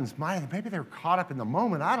sons, maybe they're caught up in the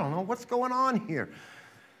moment. I don't know what's going on here.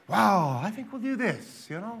 Wow, I think we'll do this,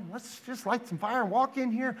 you know. Let's just light some fire and walk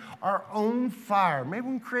in here. Our own fire. Maybe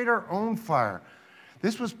we can create our own fire.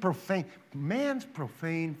 This was profane, man's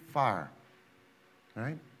profane fire,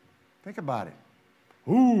 right? Think about it.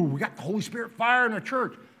 Ooh, we got the Holy Spirit fire in the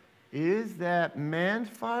church. Is that man's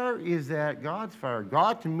fire? Is that God's fire?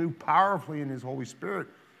 God can move powerfully in His Holy Spirit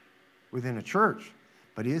within a church.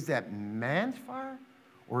 But is that man's fire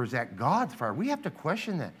or is that God's fire? We have to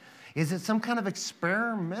question that. Is it some kind of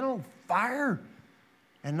experimental fire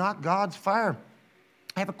and not God's fire?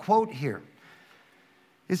 I have a quote here.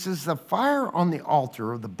 It says, the fire on the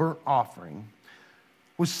altar of the burnt offering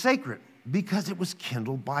was sacred because it was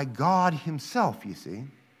kindled by God Himself, you see.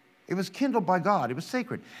 It was kindled by God. It was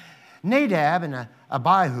sacred. Nadab and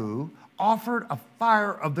Abihu offered a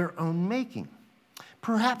fire of their own making.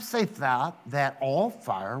 Perhaps they thought that all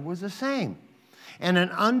fire was the same, and an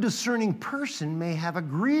undiscerning person may have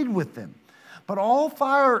agreed with them. But all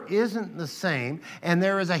fire isn't the same, and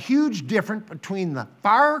there is a huge difference between the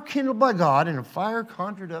fire kindled by God and a fire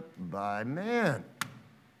conjured up by man.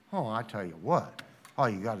 Oh, I tell you what, all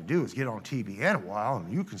you got to do is get on TV in a while,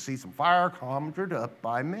 and you can see some fire conjured up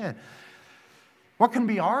by men. What can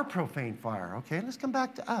be our profane fire? Okay, let's come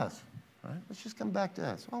back to us. Right? Let's just come back to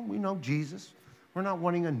us. Well, we know Jesus. We're not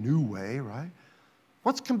wanting a new way, right?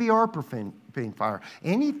 What can be our profane fire?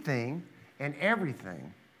 Anything and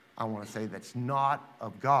everything, I want to say, that's not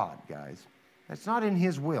of God, guys. That's not in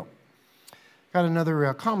His will. Got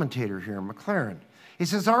another commentator here, McLaren. He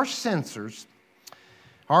says, our sensors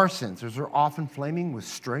are often flaming with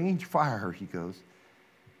strange fire, he goes.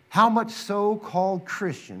 How much so-called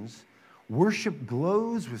Christians worship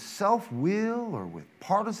glows with self-will or with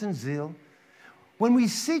partisan zeal, when we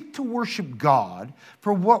seek to worship God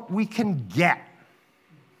for what we can get.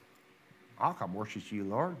 I'll come worship you,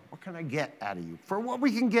 Lord. What can I get out of you? For what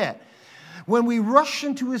we can get. When we rush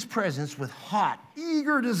into His presence with hot,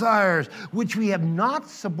 eager desires, which we have not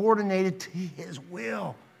subordinated to His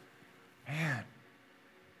will. Man,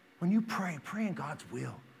 when you pray in God's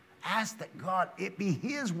will. Ask that God, it be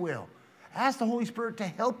His will. Ask the Holy Spirit to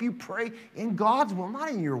help you pray in God's will, not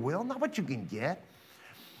in your will, not what you can get.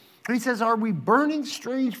 He says, are we burning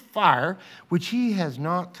strange fire, which He has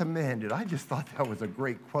not commanded? I just thought that was a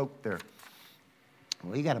great quote there.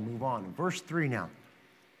 Well, you got to move on. Verse 3 now.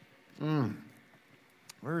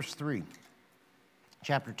 Verse 3,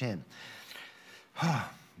 chapter 10.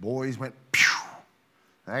 Boys went, pew.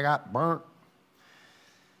 They got burnt.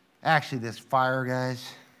 Actually, this fire, guys,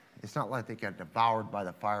 It's not like they got devoured by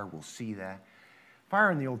the fire. We'll see that.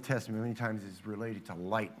 Fire in the Old Testament many times is related to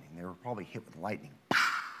lightning. They were probably hit with lightning,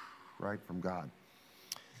 right, from God.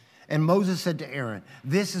 And Moses said to Aaron,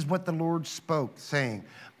 this is what the Lord spoke, saying,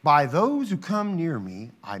 by those who come near me,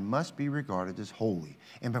 I must be regarded as holy.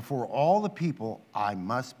 And before all the people, I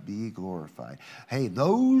must be glorified. Hey,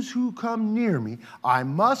 those who come near me, I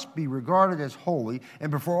must be regarded as holy. And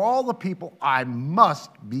before all the people, I must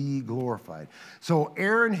be glorified. So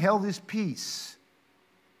Aaron held his peace.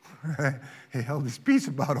 He held his peace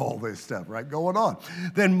about all this stuff, right, going on.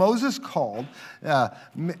 Then Moses called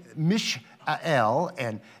Mishael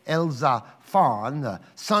and Elzaphan, the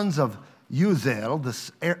sons of Uziel,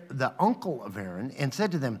 the uncle of Aaron, and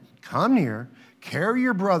said to them, come near, carry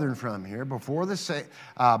your brethren from here before the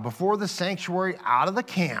sanctuary out of the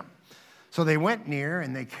camp. So they went near,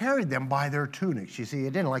 and they carried them by their tunics. You see,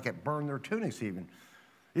 it didn't like it burned their tunics even.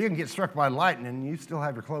 You can get struck by lightning, and you still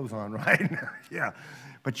have your clothes on, right? Yeah,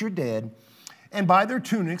 but you're dead. And by their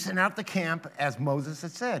tunics and out the camp, as Moses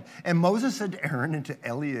had said. And Moses said to Aaron and to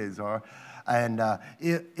Eleazar and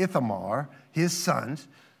Ithamar, his sons,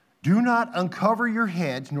 do not uncover your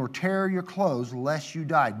heads nor tear your clothes lest you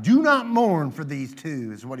die. Do not mourn for these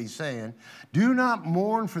two, is what he's saying. Do not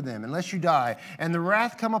mourn for them unless you die. And the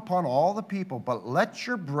wrath come upon all the people. But let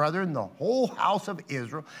your brethren, the whole house of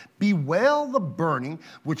Israel, bewail the burning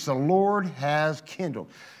which the Lord has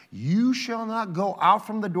kindled. You shall not go out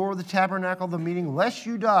from the door of the tabernacle of the meeting, lest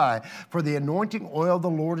you die, for the anointing oil of the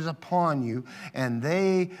Lord is upon you. And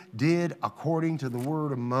they did according to the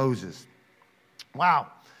word of Moses. Wow.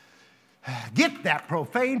 Get that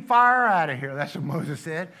profane fire out of here. That's what Moses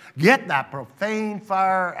said. Get that profane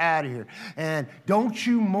fire out of here. And don't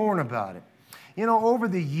you mourn about it. You know, over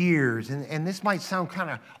the years, and this might sound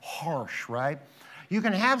kind of harsh, right? You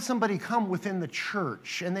can have somebody come within the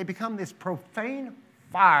church, and they become this profane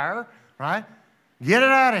fire, right? Get it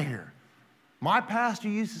out of here. My pastor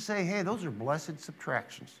used to say, hey, those are blessed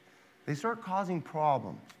subtractions. They start causing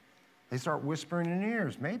problems. They start whispering in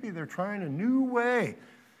ears. Maybe they're trying a new way.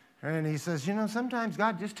 And he says, you know, sometimes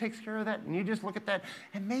God just takes care of that, and you just look at that,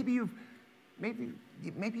 and maybe you've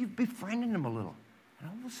befriended them a little, and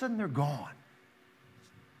all of a sudden they're gone.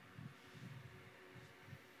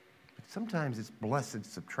 But sometimes it's blessed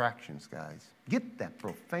subtractions, guys. Get that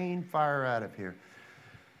profane fire out of here.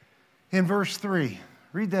 In verse 3,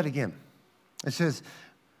 read that again. It says,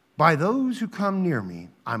 by those who come near me,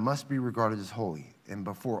 I must be regarded as holy, and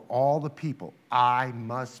before all the people, I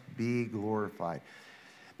must be glorified.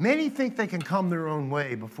 Many think they can come their own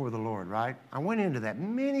way before the Lord, right? I went into that.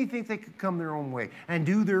 Many think they could come their own way and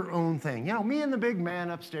do their own thing. You know, me and the big man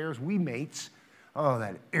upstairs, we mates. Oh,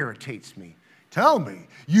 that irritates me. Tell me,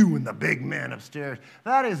 you and the big man upstairs,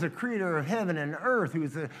 that is the creator of heaven and earth who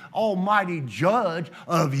is the almighty judge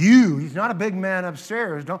of you. He's not a big man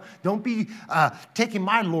upstairs. Don't be taking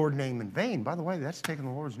my Lord's name in vain. By the way, that's taking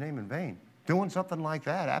the Lord's name in vain. Doing something like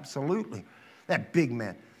that, absolutely. That big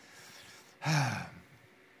man.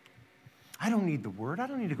 I don't need the word. I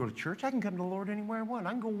don't need to go to church. I can come to the Lord anywhere I want. I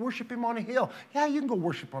can go worship him on a hill. Yeah, you can go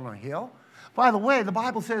worship on a hill. By the way, the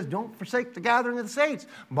Bible says don't forsake the gathering of the saints.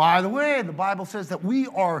 By the way, the Bible says that we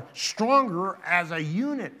are stronger as a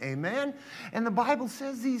unit. Amen? And the Bible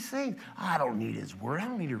says these things. I don't need his word. I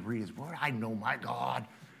don't need to read his word. I know my God.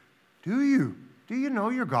 Do you? Do you know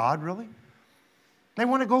your God, really? They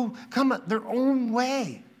want to go come their own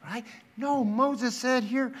way, right? No, Moses said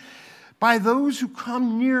here, by those who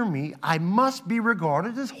come near me, I must be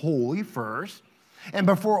regarded as holy first, and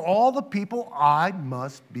before all the people, I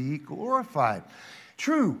must be glorified.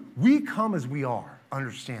 True, we come as we are.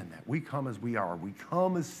 Understand that. We come as we are. We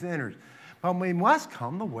come as sinners. But we must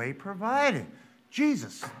come the way provided.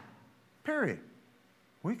 Jesus. Period.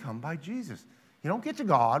 We come by Jesus. You don't get to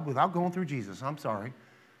God without going through Jesus. I'm sorry.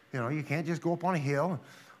 You know, you can't just go up on a hill and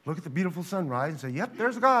look at the beautiful sunrise and say, yep,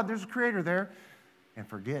 there's God, there's a creator there. And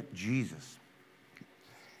forget Jesus.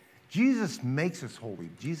 Jesus makes us holy.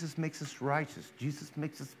 Jesus makes us righteous. Jesus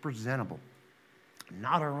makes us presentable.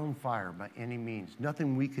 Not our own fire by any means.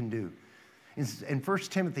 Nothing we can do. In 1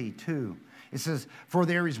 Timothy 2, it says, for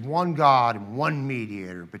there is one God and one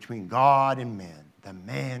mediator between God and men, the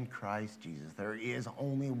man Christ Jesus. There is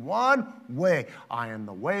only one way. I am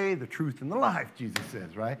the way, the truth, and the life, Jesus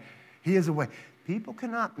says, right? He is the way. People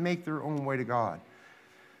cannot make their own way to God.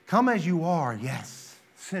 Come as you are, yes,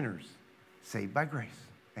 sinners, saved by grace.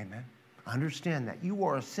 Amen. Understand that. You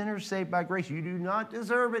are a sinner saved by grace. You do not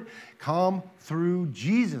deserve it. Come through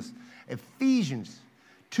Jesus. Ephesians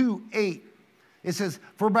 2:8. It says,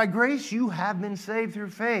 for by grace you have been saved through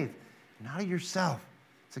faith, not of yourself.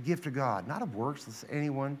 It's a gift of God, not of works, lest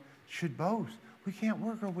anyone should boast. We can't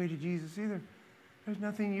work our way to Jesus either. There's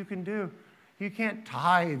nothing you can do. You can't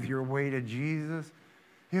tithe your way to Jesus.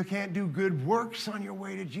 You can't do good works on your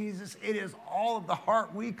way to Jesus. It is all of the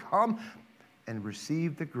heart. We come and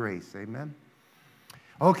receive the grace. Amen?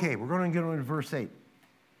 Okay, we're going to get on to verse 8.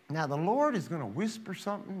 Now, the Lord is going to whisper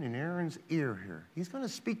something in Aaron's ear here. He's going to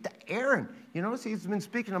speak to Aaron. You notice he's been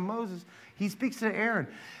speaking to Moses. He speaks to Aaron.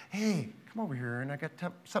 Hey, come over here, Aaron. I got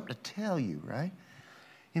something to tell you, right?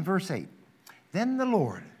 In verse 8, then the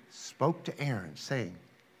Lord spoke to Aaron, saying,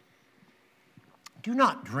 do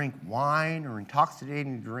not drink wine or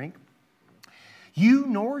intoxicating drink, you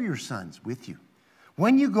nor your sons with you,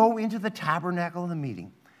 when you go into the tabernacle of the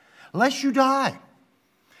meeting, lest you die.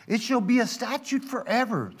 It shall be a statute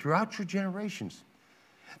forever throughout your generations,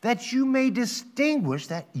 that you may distinguish,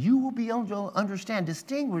 that you will be able to understand,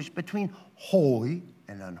 distinguish between holy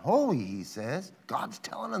and unholy, he says. God's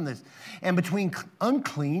telling them this. And between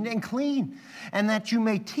unclean and clean. And that you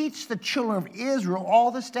may teach the children of Israel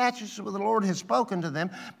all the statutes that the Lord has spoken to them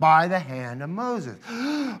by the hand of Moses.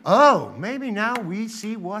 Oh, maybe now we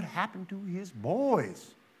see what happened to his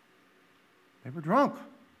boys. They were drunk.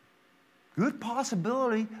 Good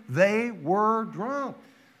possibility they were drunk.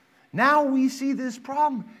 Now we see this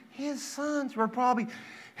problem. His sons were probably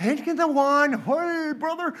taking the wine. Hey,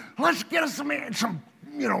 brother, let's get us some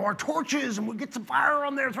our torches, and we'll get some fire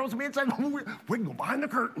on there, throw some inside. We can go behind the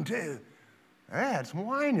curtain, too. They had some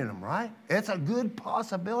wine in them, right? It's a good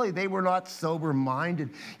possibility. They were not sober-minded.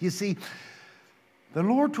 You see, the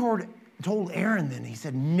Lord told Aaron then, he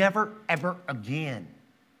said, never, ever again.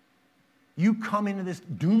 You come into this,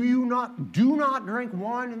 do not drink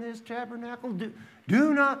wine in this tabernacle.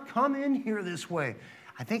 Do not come in here this way.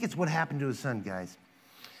 I think it's what happened to his son, guys.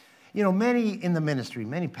 You know, many in the ministry,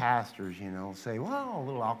 many pastors, say, well, a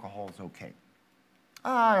little alcohol is okay.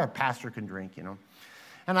 A pastor can drink,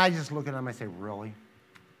 And I just look at him and I say, really?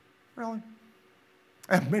 Really?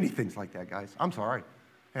 I have many things like that, guys. I'm sorry.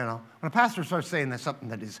 When a pastor starts saying that's something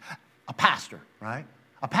that is a pastor, right?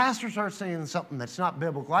 A pastor starts saying something that's not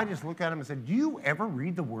biblical. I just look at him and say, do you ever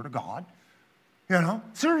read the Word of God?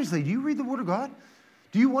 Seriously, do you read the Word of God?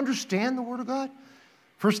 Do you understand the Word of God?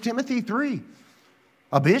 1 Timothy 3.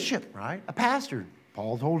 A bishop, right? A pastor.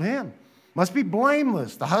 Paul told him, must be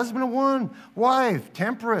blameless, the husband of one wife,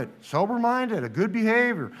 temperate, sober-minded, a good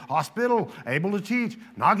behavior, hospitable, able to teach,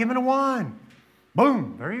 not given to wine.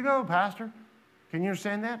 Boom, there you go, pastor. Can you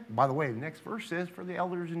understand that? By the way, the next verse says, for the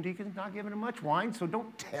elders and deacons, not given to much wine, so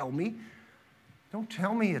don't tell me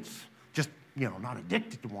it's just, not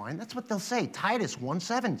addicted to wine. That's what they'll say. Titus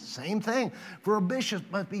 1:7, same thing. For a bishop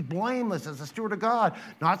must be blameless as a steward of God,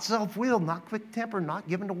 not self-willed, not quick-tempered, not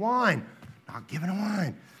given to wine. Not given to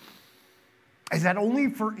wine. Is that only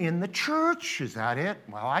for in the church? Is that it?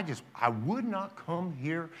 Well, I would not come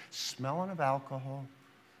here smelling of alcohol.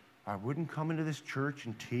 I wouldn't come into this church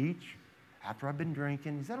and teach after I've been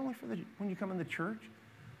drinking. Is that only for when you come in the church?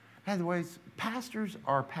 Otherwise, pastors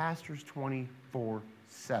are pastors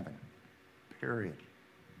 24/7. Period.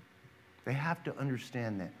 They have to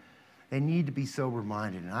understand that. They need to be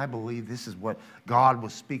sober-minded, and I believe this is what God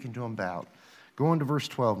was speaking to them about. Go on to verse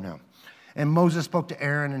 12 now. And Moses spoke to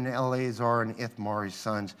Aaron and Eleazar and Ithamar, his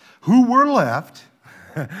sons, who were left.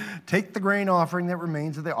 Take the grain offering that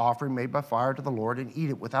remains of the offering made by fire to the Lord and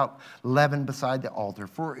eat it without leaven beside the altar.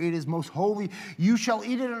 For it is most holy. You shall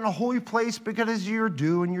eat it in a holy place because it is your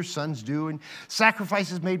due and your sons' due, and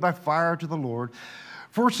sacrifices made by fire to the Lord.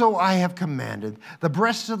 For so I have commanded. The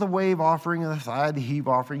breast of the wave offering and the thigh of the heave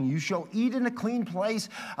offering you shall eat in a clean place,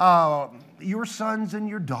 your sons and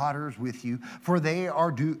your daughters with you, for they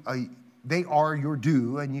are your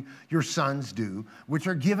due, and your sons' due, which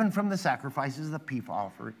are given from the sacrifices of the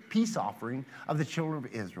peace offering of the children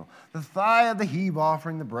of Israel. The thigh of the heave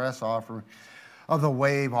offering, the breast offering of the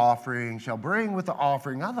wave offering shall bring with the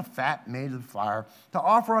offering of the fat made of the fire to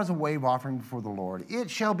offer as a wave offering before the Lord. It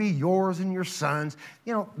shall be yours and your sons.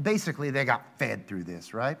 Basically they got fed through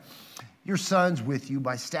this, right? Your sons with you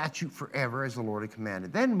by statute forever, as the Lord had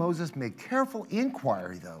commanded. Then Moses made careful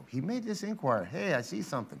inquiry, though. He made this inquiry. Hey, I see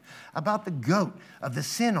something about the goat of the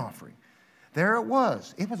sin offering. There it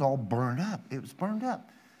was. It was all burned up. It was burned up.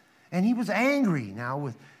 And he was angry now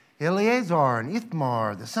with Eleazar and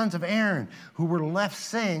Ithamar, the sons of Aaron, who were left,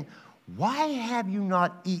 saying, why have you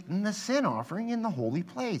not eaten the sin offering in the holy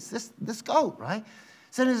place? This goat, right?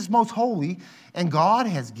 Sin is most holy, and God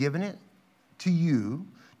has given it to you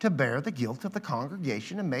to bear the guilt of the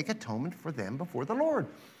congregation and make atonement for them before the Lord.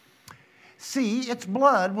 See, its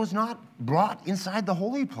blood was not brought inside the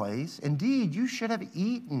holy place. Indeed, you should have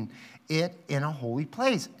eaten it in a holy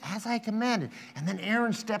place, as I commanded. And then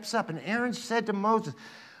Aaron steps up, and Aaron said to Moses,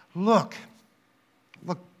 look,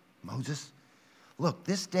 Moses, look,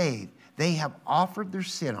 this day they have offered their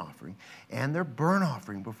sin offering and their burnt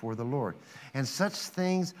offering before the Lord. And such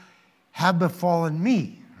things have befallen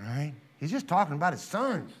me, right? He's just talking about his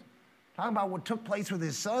sons. Talking about what took place with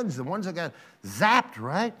his sons, the ones that got zapped,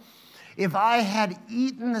 right? If I had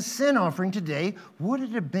eaten the sin offering today, would it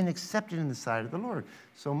have been accepted in the sight of the Lord?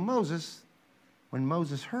 So Moses, when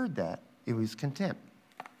Moses heard that, it was contempt.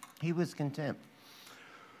 He was contempt.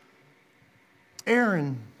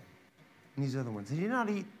 Aaron and these other ones, they did not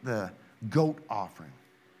eat the goat offering.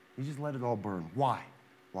 He just let it all burn. Why?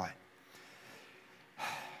 Why?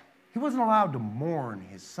 He wasn't allowed to mourn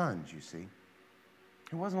his sons, you see.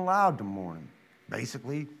 He wasn't allowed to mourn them.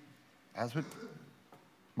 Basically, that's what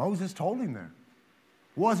Moses told him there.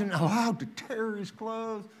 Wasn't allowed to tear his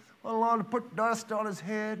clothes. Wasn't allowed to put dust on his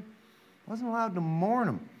head. Wasn't allowed to mourn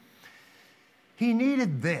him. He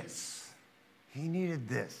needed this. He needed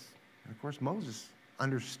this. And of course, Moses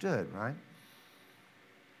understood, right?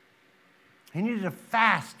 He needed to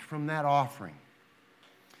fast from that offering.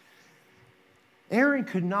 Aaron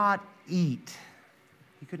could not eat.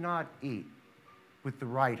 He could not eat with the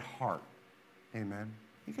right heart. Amen.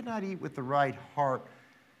 He could not eat with the right heart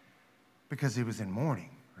because he was in mourning,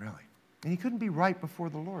 really. And he couldn't be right before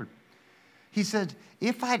the Lord. He said,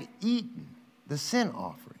 if I'd eaten the sin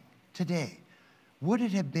offering today, would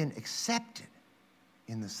it have been accepted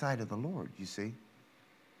in the sight of the Lord, you see?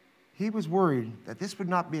 He was worried that this would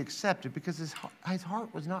not be accepted because his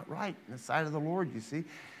heart was not right in the sight of the Lord, you see.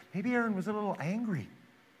 Maybe Aaron was a little angry.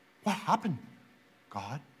 What happened,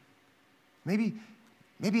 God? Maybe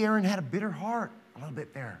Aaron had a bitter heart a little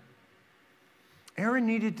bit there. Aaron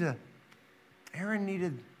needed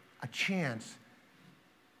a chance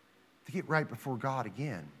to get right before God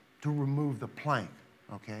again, to remove the plank,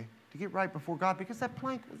 okay? To get right before God because that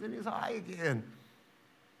plank was in his eye again.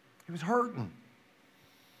 He was hurting.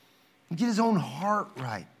 And get his own heart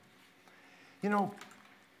right. You know,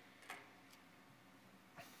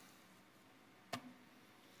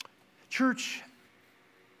 church,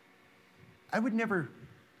 I would never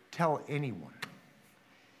tell anyone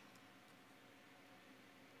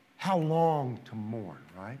how long to mourn,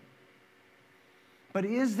 right? But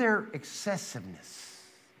is there excessiveness?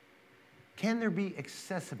 Can there be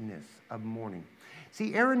excessiveness of mourning?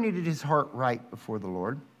 See, Aaron needed his heart right before the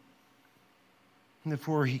Lord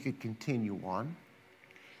before he could continue on.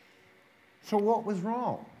 So what was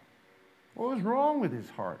wrong? What was wrong with his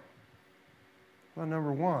heart? Well,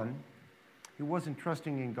 number one, he wasn't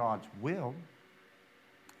trusting in God's will.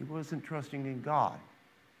 He wasn't trusting in God.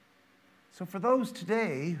 So for those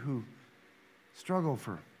today who struggle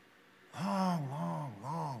for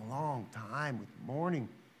long time with mourning,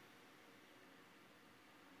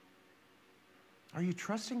 are you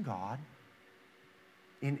trusting God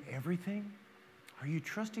in everything? Are you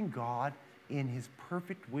trusting God in his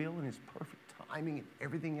perfect will and his perfect timing and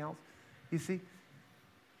everything else? You see,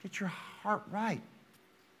 get your heart right.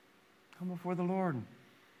 Come before the Lord and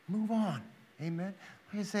move on. Amen.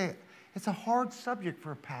 Like I say, it's a hard subject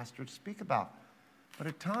for a pastor to speak about, but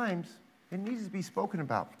at times it needs to be spoken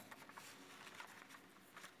about.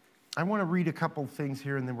 I want to read a couple things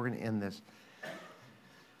here and then we're going to end this.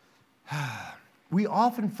 We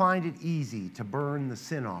often find it easy to burn the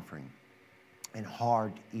sin offering and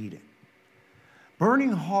hard to eat it.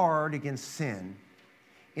 Burning hard against sin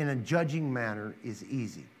in a judging manner is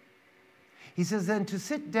easy. He says, then to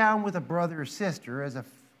sit down with a brother or sister as a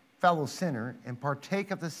fellow sinner and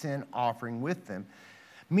partake of the sin offering with them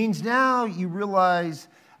means now you realize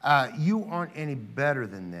you aren't any better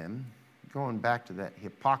than them. Going back to that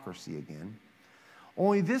hypocrisy again.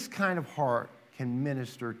 Only this kind of heart can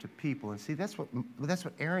minister to people. And see, that's what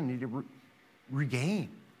Aaron needed to regain.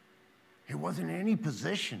 He wasn't in any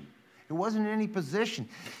position. It wasn't in any position.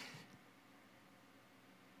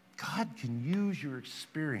 God can use your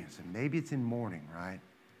experience, and maybe it's in mourning, right?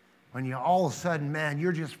 When you all of a sudden, man,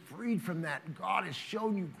 you're just freed from that. God has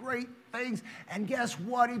shown you great things, and guess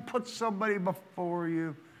what? He puts somebody before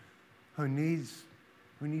you who needs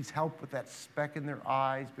help with that speck in their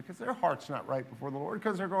eyes because their heart's not right before the Lord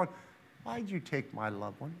because they're going, why'd you take my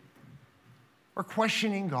loved one? Or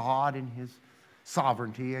questioning God and his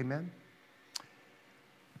sovereignty, amen?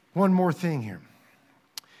 One more thing here.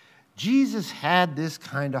 Jesus had this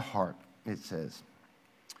kind of heart, it says.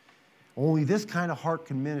 Only this kind of heart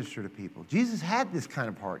can minister to people. Jesus had this kind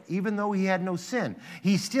of heart, even though he had no sin.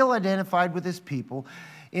 He still identified with his people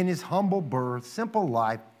in his humble birth, simple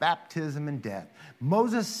life, baptism, and death.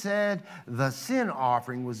 Moses said the sin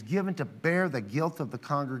offering was given to bear the guilt of the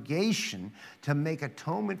congregation to make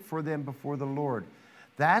atonement for them before the Lord.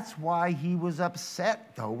 That's why he was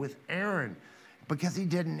upset, though, with Aaron. because he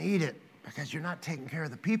didn't eat it, because you're not taking care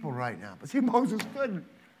of the people right now. But see, Moses couldn't.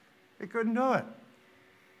 He couldn't do it.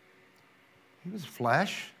 He was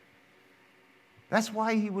flesh. That's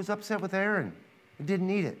why he was upset with Aaron and didn't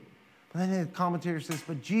eat it. But then the commentator says,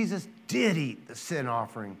 but Jesus did eat the sin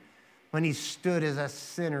offering when he stood as a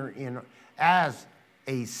sinner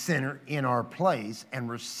in our place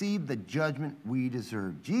and received the judgment we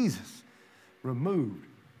deserve. Jesus removed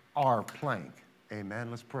our plank. Amen.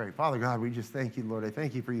 Let's pray. Father God, we just thank you, Lord. I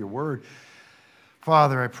thank you for your word.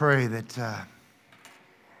 Father, I pray that,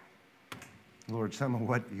 Lord, some of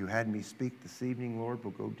what you had me speak this evening, Lord,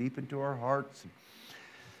 will go deep into our hearts.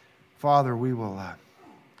 Father, we will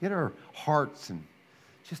get our hearts and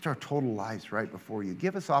just our total lives right before you.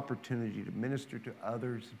 Give us opportunity to minister to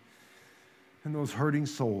others and those hurting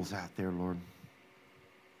souls out there, Lord.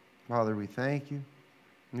 Father, we thank you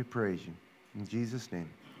and we praise you. In Jesus' name,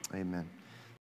 amen.